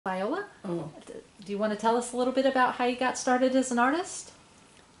Viola, Oh, do you want to tell us a little bit about how you got started as an artist?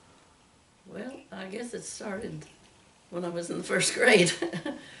 well, I guess it started when I was in the first grade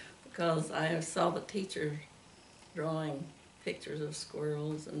because I saw the teacher drawing pictures of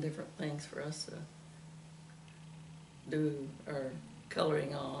squirrels and different things for us to do our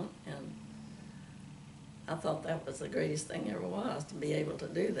coloring on, and I thought that was the greatest thing ever was to be able to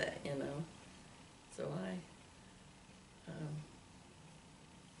do that, you know. So I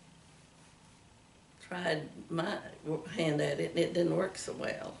tried my hand at it, and it didn't work so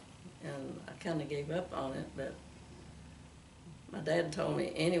well, and I kind of gave up on it, but my dad told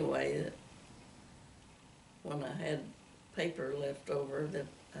me anyway that when I had paper left over that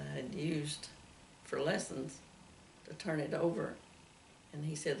I had used for lessons to turn it over, and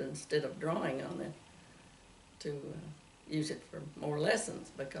he said instead of drawing on it to use it for more lessons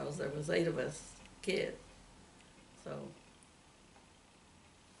because there was 8 of us kids. So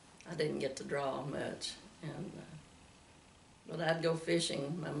I didn't get to draw much, and but I'd go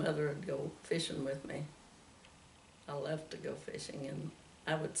fishing. My mother would go fishing with me. I loved to go fishing, and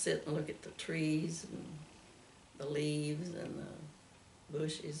I would sit and look at the trees and the leaves and the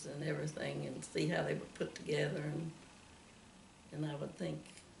bushes and everything and see how they were put together, and I would think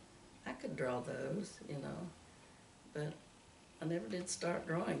I could draw those, you know, but I never did start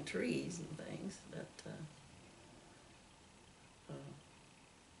drawing trees and things. But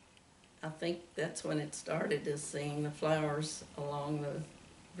I think that's when it started, is seeing the flowers along the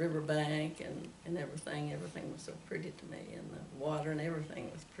riverbank and everything. Everything was so pretty to me, and the water and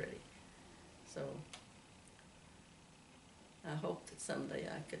everything was pretty. So I hope that someday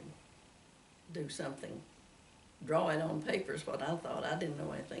I could do something, draw it on paper is what I thought. I didn't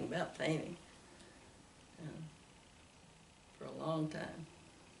know anything about painting for a long time.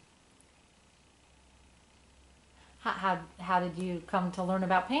 How did you come to learn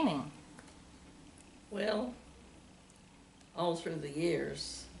about painting? Well, all through the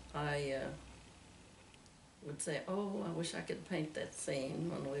years, I would say, "Oh, I wish I could paint that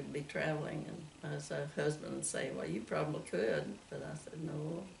scene" when we'd be traveling, and my husband would say, "Well, you probably could," but I said,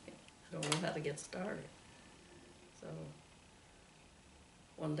 "No, I don't know how to get started." So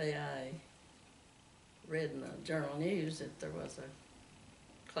one day I read in the Journal News that there was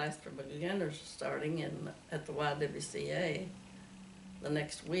a class for beginners starting at the YWCA the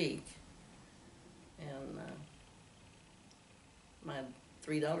next week, and my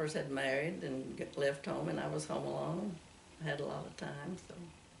 3 daughters had married and left home, and I was home alone. I had a lot of time, so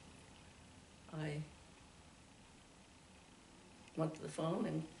I went to the phone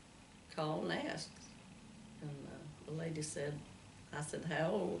and called and asked, and the lady said, I said, "How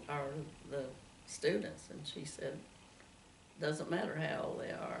old are the students?" And she said, "Doesn't matter how old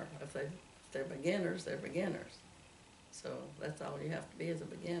they are. If they're beginners, they're beginners. So that's all you have to be as a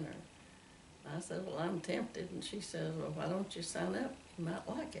beginner." I said, "Well, I'm tempted." And she said, "Well, why don't you sign up? You might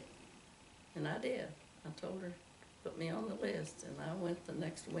like it." And I did. I told her to put me on the list, and I went the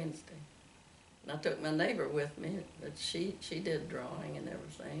next Wednesday. And I took my neighbor with me, but she did drawing and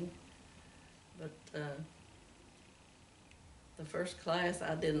everything. But the first class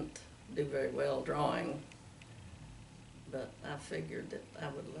I didn't do very well drawing, but I figured that I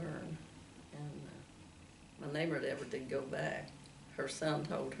would learn. And my neighbor never did go back. Her son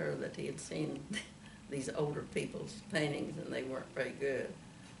told her that he had seen these older people's paintings and they weren't very good.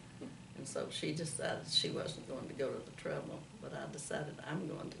 And so she decided she wasn't going to go to the trouble, but I decided I'm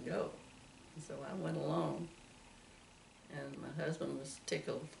going to go. And so I went along, and my husband was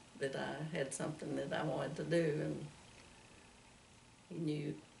tickled that I had something that I wanted to do, and he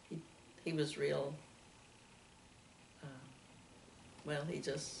knew he was real, well, he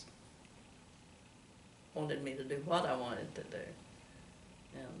just wanted me to do what I wanted to do.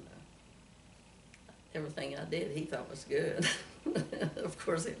 And everything I did he thought was good. Of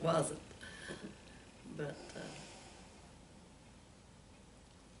course it wasn't. But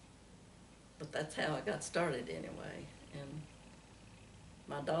that's how I got started anyway. And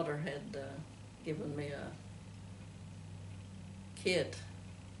my daughter had given me a kit,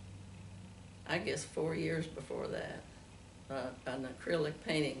 I guess 4 years before that, an acrylic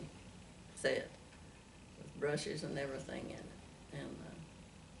painting set with brushes and everything in it, and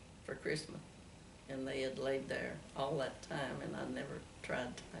for Christmas. And they had laid there all that time, and I never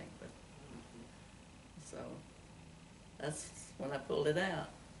tried to paint with them. So that's when I pulled it out.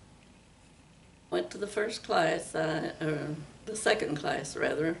 Went to the first class, the second class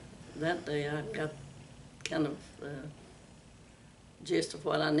rather. That day I got kind of gist of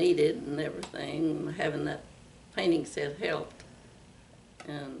what I needed and everything. Having that painting set helped.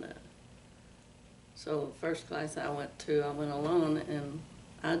 And so the first class I went to, I went alone, and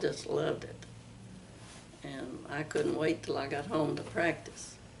I just loved it. And I couldn't wait till I got home to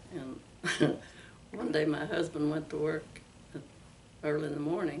practice. And one day my husband went to work early in the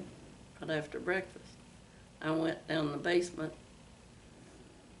morning, right after breakfast. I went down in the basement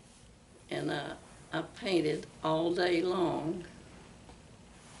and I painted all day long,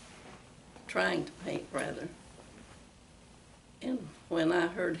 trying to paint rather. And when I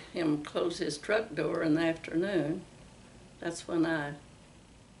heard him close his truck door in the afternoon, that's when I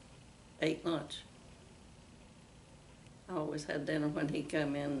ate lunch. I always had dinner when he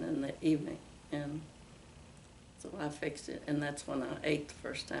come in the evening, and so I fixed it, and that's when I ate the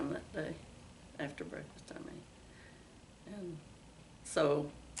first time that day, after breakfast, I mean. And so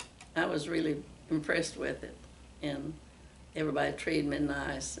I was really impressed with it, and everybody treated me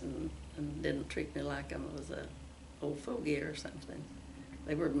nice and didn't treat me like I was a old fogey or something.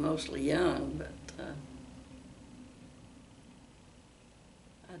 They were mostly young, but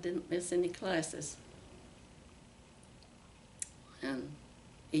I didn't miss any classes. And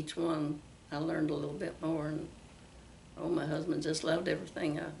each one I learned a little bit more, and oh, my husband just loved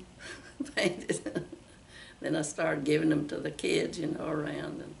everything I painted. Then I started giving them to the kids, you know,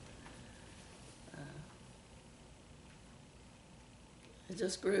 around, and it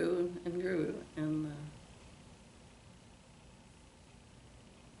just grew and grew, and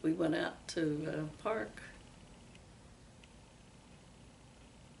we went out to a park.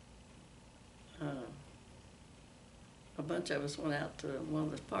 A bunch of us went out to one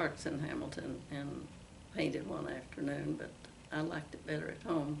of the parks in Hamilton and painted one afternoon, but I liked it better at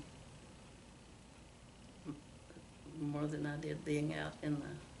home more than I did being out in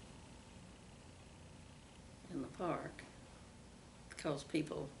the park, because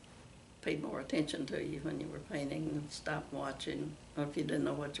people paid more attention to you when you were painting and stopped watching, or if you didn't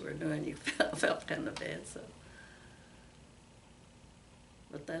know what you were doing, you felt kind of bad. So,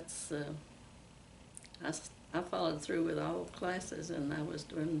 but that's I followed through with all classes, and I was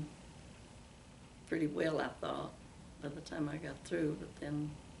doing pretty well, I thought, by the time I got through, but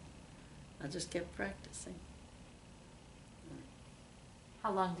then I just kept practicing.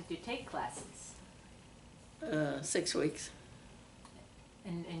 How long did you take classes? 6 weeks.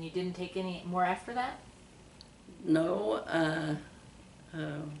 And you didn't take any more after that? No,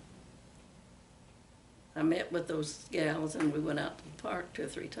 I met with those gals, and we went out to the park 2 or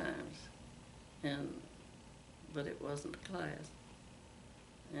 3 times, but it wasn't a class.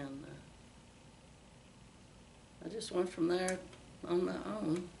 And I just went from there on my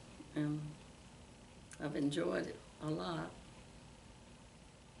own, and I've enjoyed it a lot.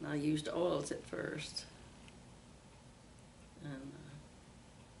 And I used oils at first, and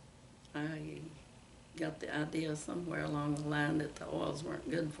I got the idea somewhere along the line that the oils weren't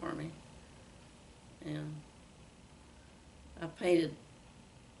good for me. And I painted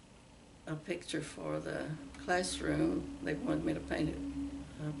a picture for the classroom. They wanted me to paint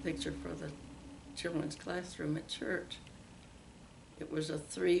a picture for the children's classroom at church. It was a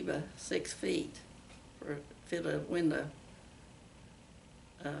 3 by 6 feet for fit a window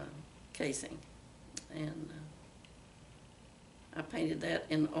casing, and I painted that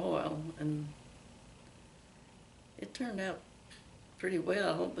in oil, and it turned out pretty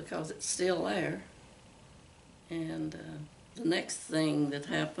well because it's still there. And the next thing that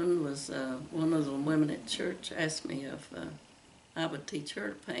happened was one of the women at church asked me if I would teach her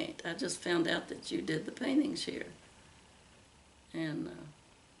to paint. I just found out that you did the paintings here. And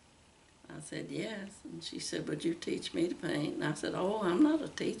I said, yes. And she said, would you teach me to paint? And I said, oh, I'm not a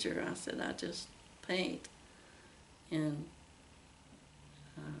teacher. I said, I just paint. And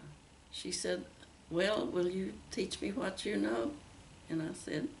she said, well, will you teach me what you know? And I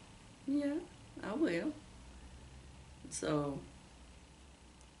said, yeah, I will. So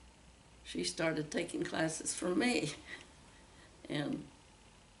she started taking classes from me and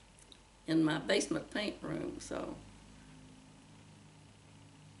in my basement paint room. So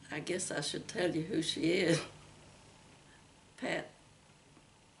I guess I should tell you who she is. Pat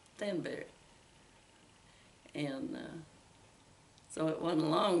Stanbery. And so it wasn't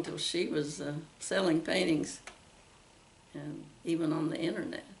long till she was selling paintings, and even on the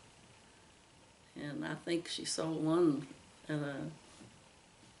internet. And I think she sold one at a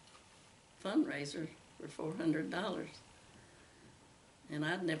fundraiser for $400. And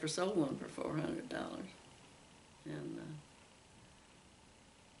I'd never sold one for $400. And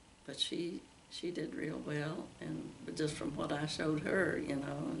but she did real well, but just from what I showed her, you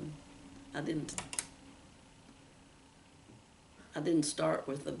know, and I didn't start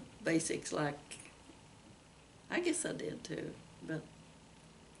with the basics like, I guess I did too, but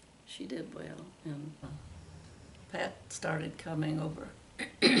she did well. And Pat started coming over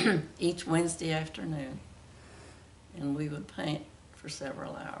each Wednesday afternoon, and we would paint for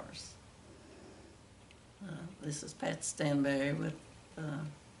several hours. This is Pat Stanbery with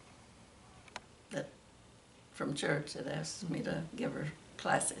that from church that asked me to give her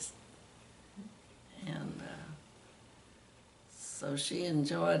classes, and so she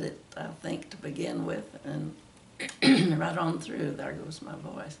enjoyed it, I think, to begin with, and right on through. There goes my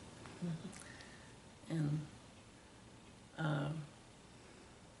voice. And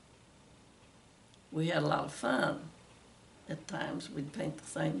we had a lot of fun. At times we'd paint the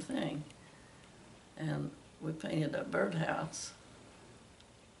same thing. And we painted a birdhouse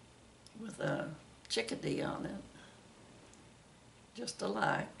with a chickadee on it, just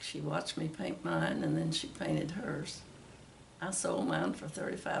alike. She watched me paint mine, and then she painted hers. I sold mine for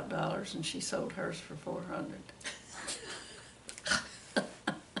 $35, and she sold hers for $400.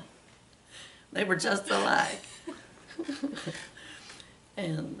 They were just alike.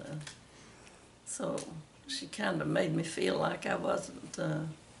 And so she kind of made me feel like I wasn't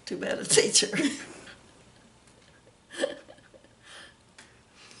too bad a teacher.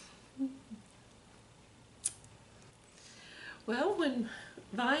 Well, when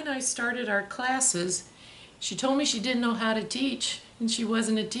Vi and I started our classes, she told me she didn't know how to teach, and she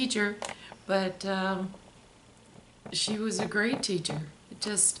wasn't a teacher, but she was a great teacher. It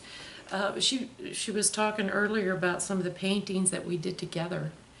just, she was talking earlier about some of the paintings that we did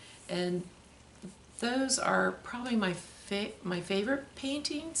together, and those are probably my favorite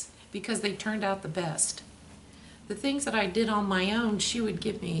paintings because they turned out the best. The things that I did on my own, she would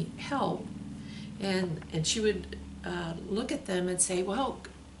give me help, and she would look at them and say, well,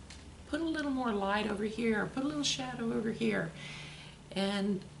 put a little more light over here, or put a little shadow over here.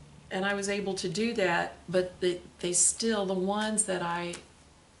 And I was able to do that, but they still, the ones that I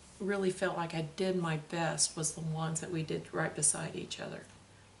really felt like I did my best was the ones that we did right beside each other.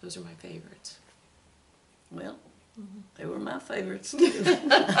 Those are my favorites. Well, they were my favorites too.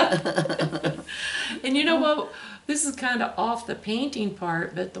 And you know what? This is kind of off the painting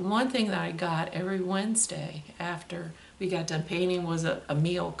part, but the one thing that I got every Wednesday after we got done painting was a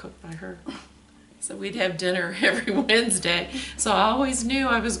meal cooked by her. So we'd have dinner every Wednesday. So I always knew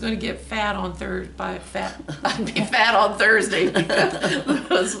I was going to get fat on Thursday. I'd be fat on Thursday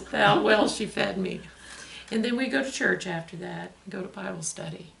because of how well she fed me. And then we'd go to church after that, go to Bible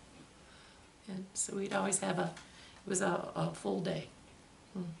study. And so we'd always have it was a full day.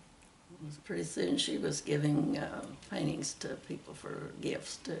 Pretty soon she was giving paintings to people for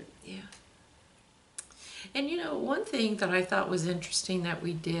gifts too. Yeah. And you know, one thing that I thought was interesting that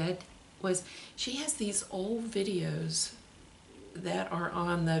we did was she has these old videos that are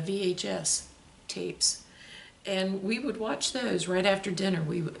on the VHS tapes, and we would watch those right after dinner.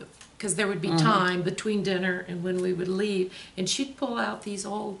 Because there would be time between dinner and when we would leave, and she'd pull out these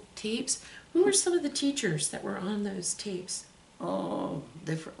old tapes. Who were some of the teachers that were on those tapes? Oh,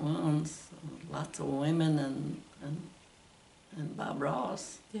 different ones. Lots of women and Bob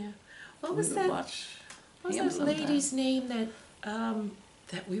Ross. Yeah. What was that? What was that lady's name that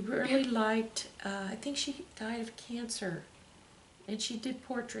that we really liked? I think she died of cancer, and she did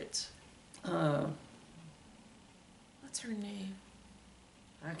portraits. What's her name?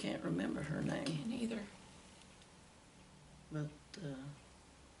 I can't remember her name. I can't either. But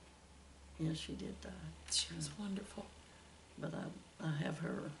yeah, she did die. She was wonderful. But I have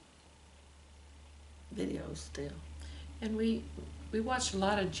her videos still. And we watched a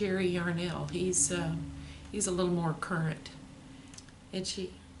lot of Jerry Yarnell. He's a little more current. And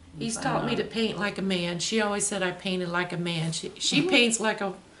he's taught me to paint like a man. She always said I painted like a man. She paints like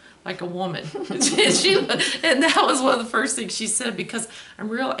a woman. And that was one of the first things she said, because I'm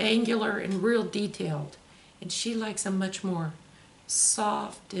real angular and real detailed. And she likes a much more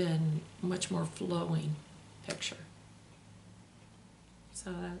soft and much more flowing picture.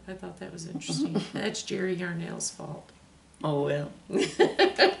 So I thought that was interesting. That's Jerry Yarnell's fault. Oh, well.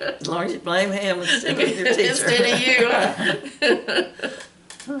 As long as you blame him instead of your teacher. Instead of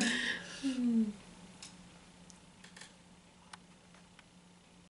you.